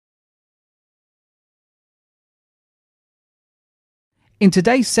In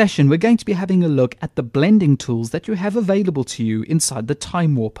today's session, we're going to be having a look at the blending tools that you have available to you inside the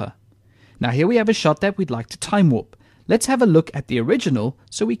Timewarper. Now here we have a shot that we'd like to time warp. Let's have a look at the original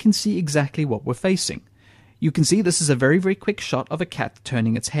so we can see exactly what we're facing. You can see this is a very quick shot of a cat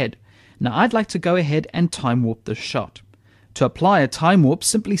turning its head. Now I'd like to go ahead and time warp this shot. To apply a time warp,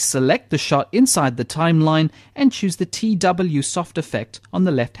 simply select the shot inside the timeline and choose the TW soft effect on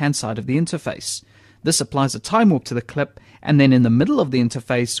the left hand side of the interface. This applies a time warp to the clip, and then in the middle of the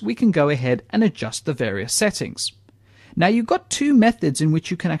interface we can go ahead and adjust the various settings. Now you've got two methods in which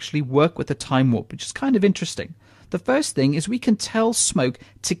you can actually work with a time warp, which is kind of interesting. The first thing is we can tell Smoke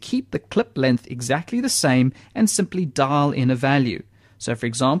to keep the clip length exactly the same and simply dial in a value. So for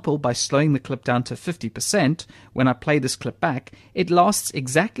example, by slowing the clip down to 50%, when I play this clip back, it lasts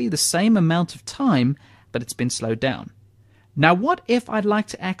exactly the same amount of time, but it's been slowed down. Now what if I'd like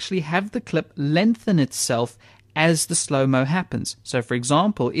to actually have the clip lengthen itself as the slow-mo happens? So for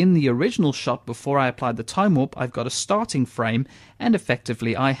example, in the original shot before I applied the time warp, I've got a starting frame and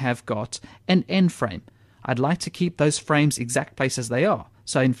effectively I have got an end frame. I'd like to keep those frames exact place as they are.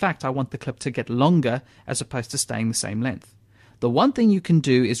 So in fact, I want the clip to get longer as opposed to staying the same length. The one thing you can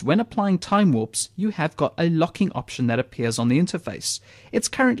do is when applying time warps, you have got a locking option that appears on the interface. It's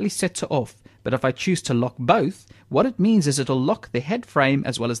currently set to off, but if I choose to lock both, what it means is it'll lock the head frame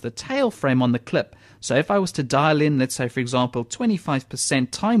as well as the tail frame on the clip. So if I was to dial in, let's say for example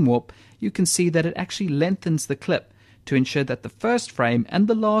 25% time warp, you can see that it actually lengthens the clip to ensure that the first frame and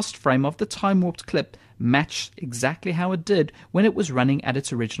the last frame of the time warped clip match exactly how it did when it was running at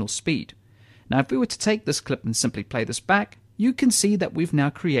its original speed. Now if we were to take this clip and simply play this back, you can see that we've now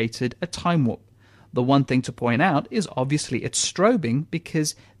created a time warp. The one thing to point out is obviously it's strobing,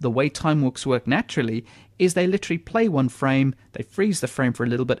 because the way time warps work naturally is they literally play one frame, they freeze the frame for a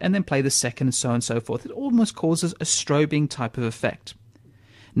little bit and then play the second and so on and so forth. It almost causes a strobing type of effect.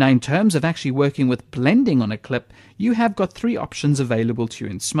 Now in terms of actually working with blending on a clip, you have got three options available to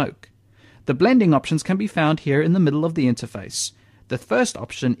you in Smoke. The blending options can be found here in the middle of the interface. The first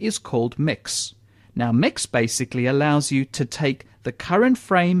option is called Mix. Now Mix basically allows you to take the current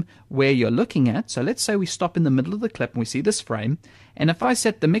frame where you're looking at. So let's say we stop in the middle of the clip and we see this frame, and if I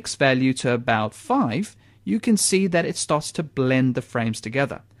set the mix value to about 5, you can see that it starts to blend the frames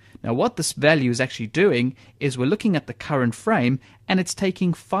together. Now what this value is actually doing is we're looking at the current frame and it's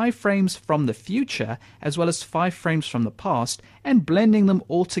taking 5 frames from the future as well as 5 frames from the past and blending them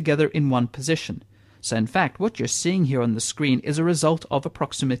all together in one position. So in fact, what you're seeing here on the screen is a result of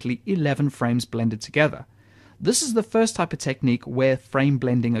approximately 11 frames blended together. This is the first type of technique where frame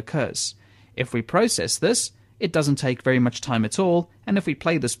blending occurs. If we process this, it doesn't take very much time at all, and if we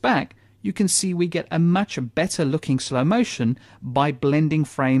play this back, you can see we get a much better looking slow motion by blending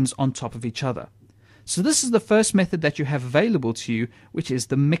frames on top of each other. So this is the first method that you have available to you, which is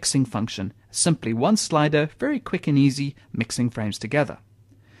the mixing function. Simply one slider, very quick and easy, mixing frames together.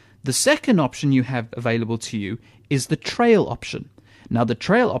 The second option you have available to you is the trail option. Now the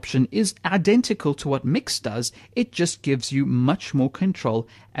trail option is identical to what Mix does, it just gives you much more control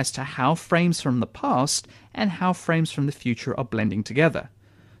as to how frames from the past and how frames from the future are blending together.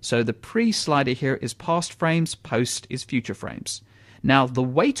 So the pre-slider here is past frames, post is future frames. Now the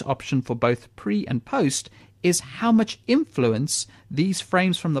weight option for both pre and post is how much influence these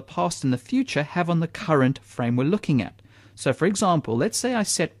frames from the past and the future have on the current frame we're looking at. So for example, let's say I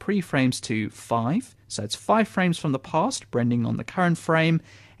set pre-frames to 5, so it's 5 frames from the past, blending on the current frame,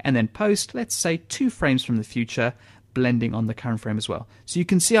 and then post, let's say 2 frames from the future, blending on the current frame as well. So you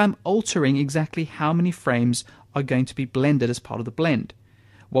can see I'm altering exactly how many frames are going to be blended as part of the blend.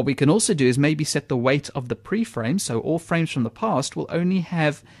 What we can also do is maybe set the weight of the pre-frame, so all frames from the past will only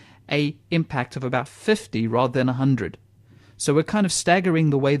have an impact of about 50 rather than 100. So we're kind of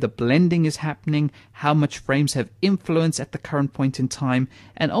staggering the way the blending is happening, how much frames have influence at the current point in time,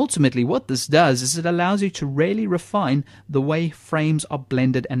 and ultimately what this does is it allows you to really refine the way frames are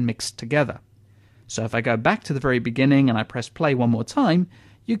blended and mixed together. So if I go back to the very beginning and I press play one more time,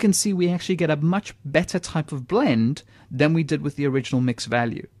 you can see we actually get a much better type of blend than we did with the original mix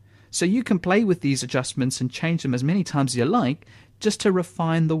value. So you can play with these adjustments and change them as many times as you like, just to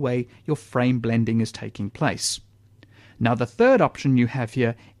refine the way your frame blending is taking place. Now the third option you have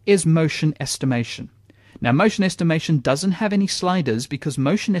here is motion estimation. Now motion estimation doesn't have any sliders because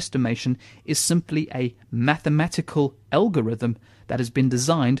motion estimation is simply a mathematical algorithm that has been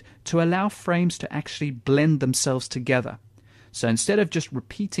designed to allow frames to actually blend themselves together. So instead of just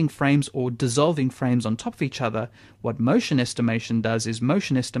repeating frames or dissolving frames on top of each other, what motion estimation does is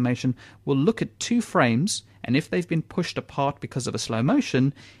motion estimation will look at 2 frames, and if they've been pushed apart because of a slow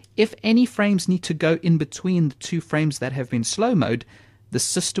motion, if any frames need to go in between the 2 frames that have been slow-mode, the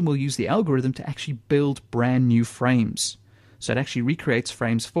system will use the algorithm to actually build brand new frames. So it actually recreates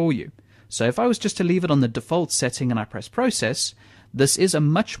frames for you. So if I was just to leave it on the default setting and I press process, this is a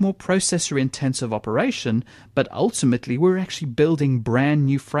much more processor intensive operation, but ultimately we're actually building brand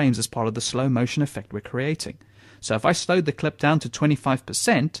new frames as part of the slow motion effect we're creating. So if I slowed the clip down to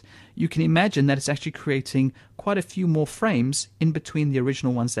 25%, you can imagine that it's actually creating quite a few more frames in between the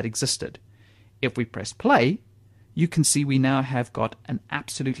original ones that existed. If we press play, you can see we now have got an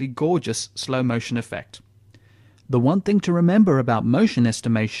absolutely gorgeous slow motion effect. The one thing to remember about motion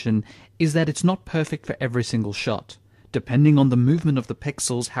estimation is that it's not perfect for every single shot. Depending on the movement of the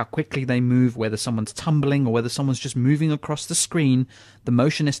pixels, how quickly they move, whether someone's tumbling or whether someone's just moving across the screen, the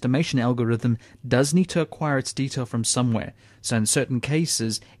motion estimation algorithm does need to acquire its detail from somewhere. So in certain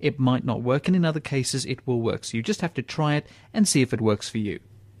cases, it might not work, and in other cases, it will work. So you just have to try it and see if it works for you.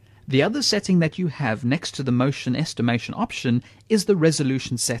 The other setting that you have next to the motion estimation option is the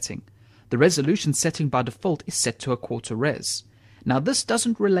resolution setting. The resolution setting by default is set to a quarter res. Now this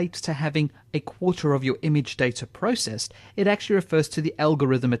doesn't relate to having a quarter of your image data processed, it actually refers to the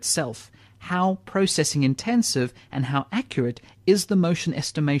algorithm itself. How processing intensive and how accurate is the motion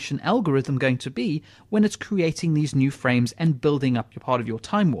estimation algorithm going to be when it's creating these new frames and building up your part of your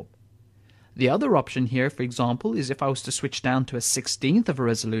time warp. The other option here, for example, is if I was to switch down to a 16th of a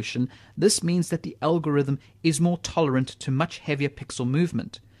resolution, this means that the algorithm is more tolerant to much heavier pixel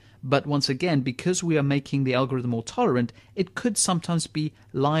movement. But once again, because we are making the algorithm more tolerant, it could sometimes be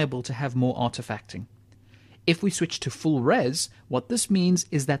liable to have more artifacting. If we switch to full res, what this means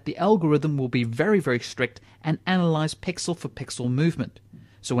is that the algorithm will be very, very strict and analyze pixel for pixel movement.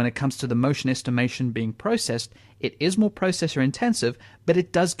 So when it comes to the motion estimation being processed, it is more processor intensive, but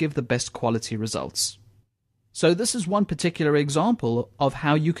it does give the best quality results. So this is one particular example of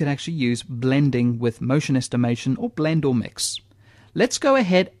how you can actually use blending with motion estimation, or blend or mix. Let's go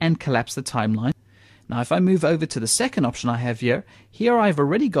ahead and collapse the timeline. Now if I move over to the second option I have here I've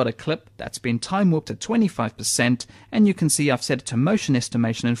already got a clip that's been time warped at 25%, and you can see I've set it to motion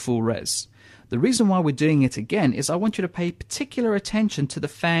estimation and full res. The reason why we're doing it again is I want you to pay particular attention to the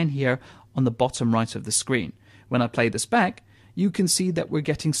fan here on the bottom right of the screen. When I play this back, you can see that we're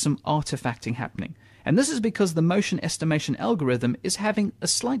getting some artifacting happening. And this is because the motion estimation algorithm is having a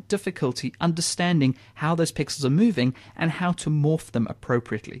slight difficulty understanding how those pixels are moving and how to morph them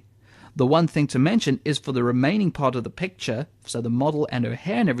appropriately. The one thing to mention is for the remaining part of the picture, so the model and her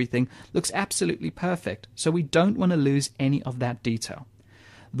hair and everything looks absolutely perfect, so we don't want to lose any of that detail.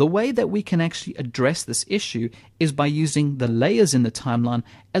 The way that we can actually address this issue is by using the layers in the timeline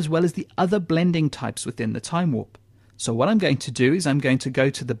as well as the other blending types within the time warp. So what I'm going to do is I'm going to go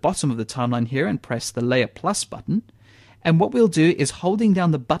to the bottom of the timeline here and press the Layer Plus button. And what we'll do is holding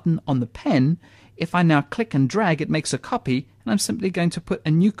down the button on the pen, if I now click and drag, it makes a copy, and I'm simply going to put a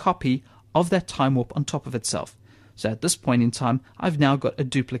new copy of that time warp on top of itself. So at this point in time, I've now got a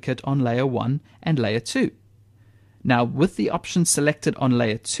duplicate on Layer 1 and Layer 2. Now with the option selected on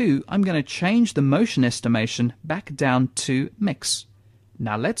Layer 2, I'm going to change the motion estimation back down to Mix.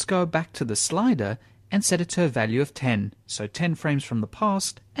 Now let's go back to the slider and set it to a value of 10. So 10 frames from the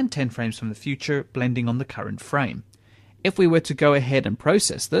past and 10 frames from the future, blending on the current frame. If we were to go ahead and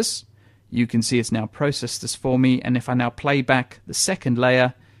process this, you can see it's now processed this for me, and if I now play back the second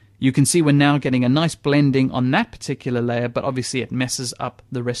layer, you can see we're now getting a nice blending on that particular layer, but obviously it messes up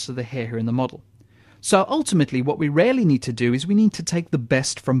the rest of the hair here in the model. So ultimately what we really need to do is we need to take the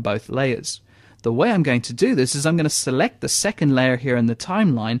best from both layers. The way I'm going to do this is I'm going to select the second layer here in the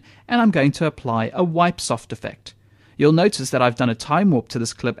timeline, and I'm going to apply a wipe soft effect. You'll notice that I've done a time warp to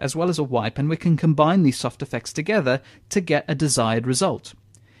this clip as well as a wipe, and we can combine these soft effects together to get a desired result.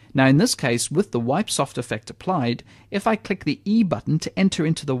 Now in this case, with the wipe soft effect applied, if I click the E button to enter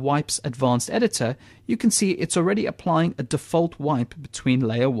into the Wipes Advanced Editor, you can see it's already applying a default wipe between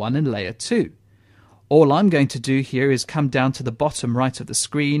layer 1 and layer 2. All I'm going to do here is come down to the bottom right of the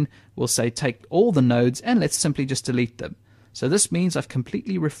screen. We'll say take all the nodes and let's simply just delete them. So this means I've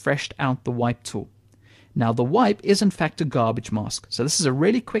completely refreshed out the wipe tool. Now the wipe is in fact a garbage mask. So this is a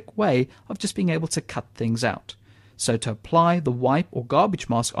really quick way of just being able to cut things out. So to apply the wipe or garbage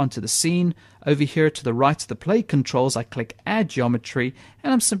mask onto the scene, over here to the right of the play controls, I click Add Geometry,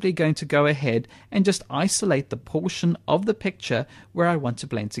 and I'm simply going to go ahead and just isolate the portion of the picture where I want to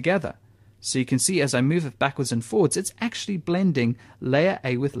blend together. So you can see as I move it backwards and forwards, it's actually blending layer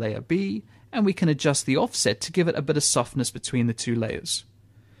A with layer B, and we can adjust the offset to give it a bit of softness between the two layers.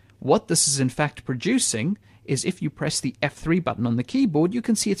 What this is in fact producing is if you press the F3 button on the keyboard, you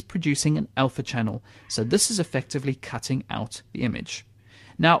can see it's producing an alpha channel. So this is effectively cutting out the image.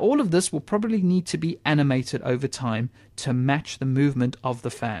 Now all of this will probably need to be animated over time to match the movement of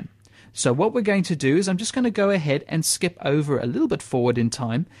the fan. So what we're going to do is I'm just going to go ahead and skip over a little bit forward in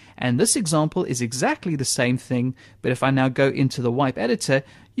time, and this example is exactly the same thing, but if I now go into the wipe editor,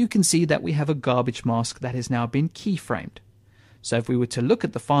 you can see that we have a garbage mask that has now been keyframed. So if we were to look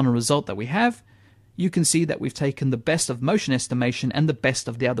at the final result that we have, you can see that we've taken the best of motion estimation and the best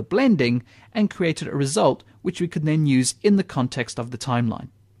of the other blending and created a result which we could then use in the context of the timeline.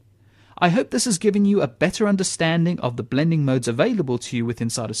 I hope this has given you a better understanding of the blending modes available to you with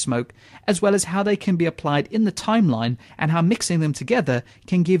Inside of Smoke, as well as how they can be applied in the timeline and how mixing them together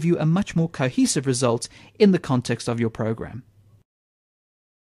can give you a much more cohesive result in the context of your program.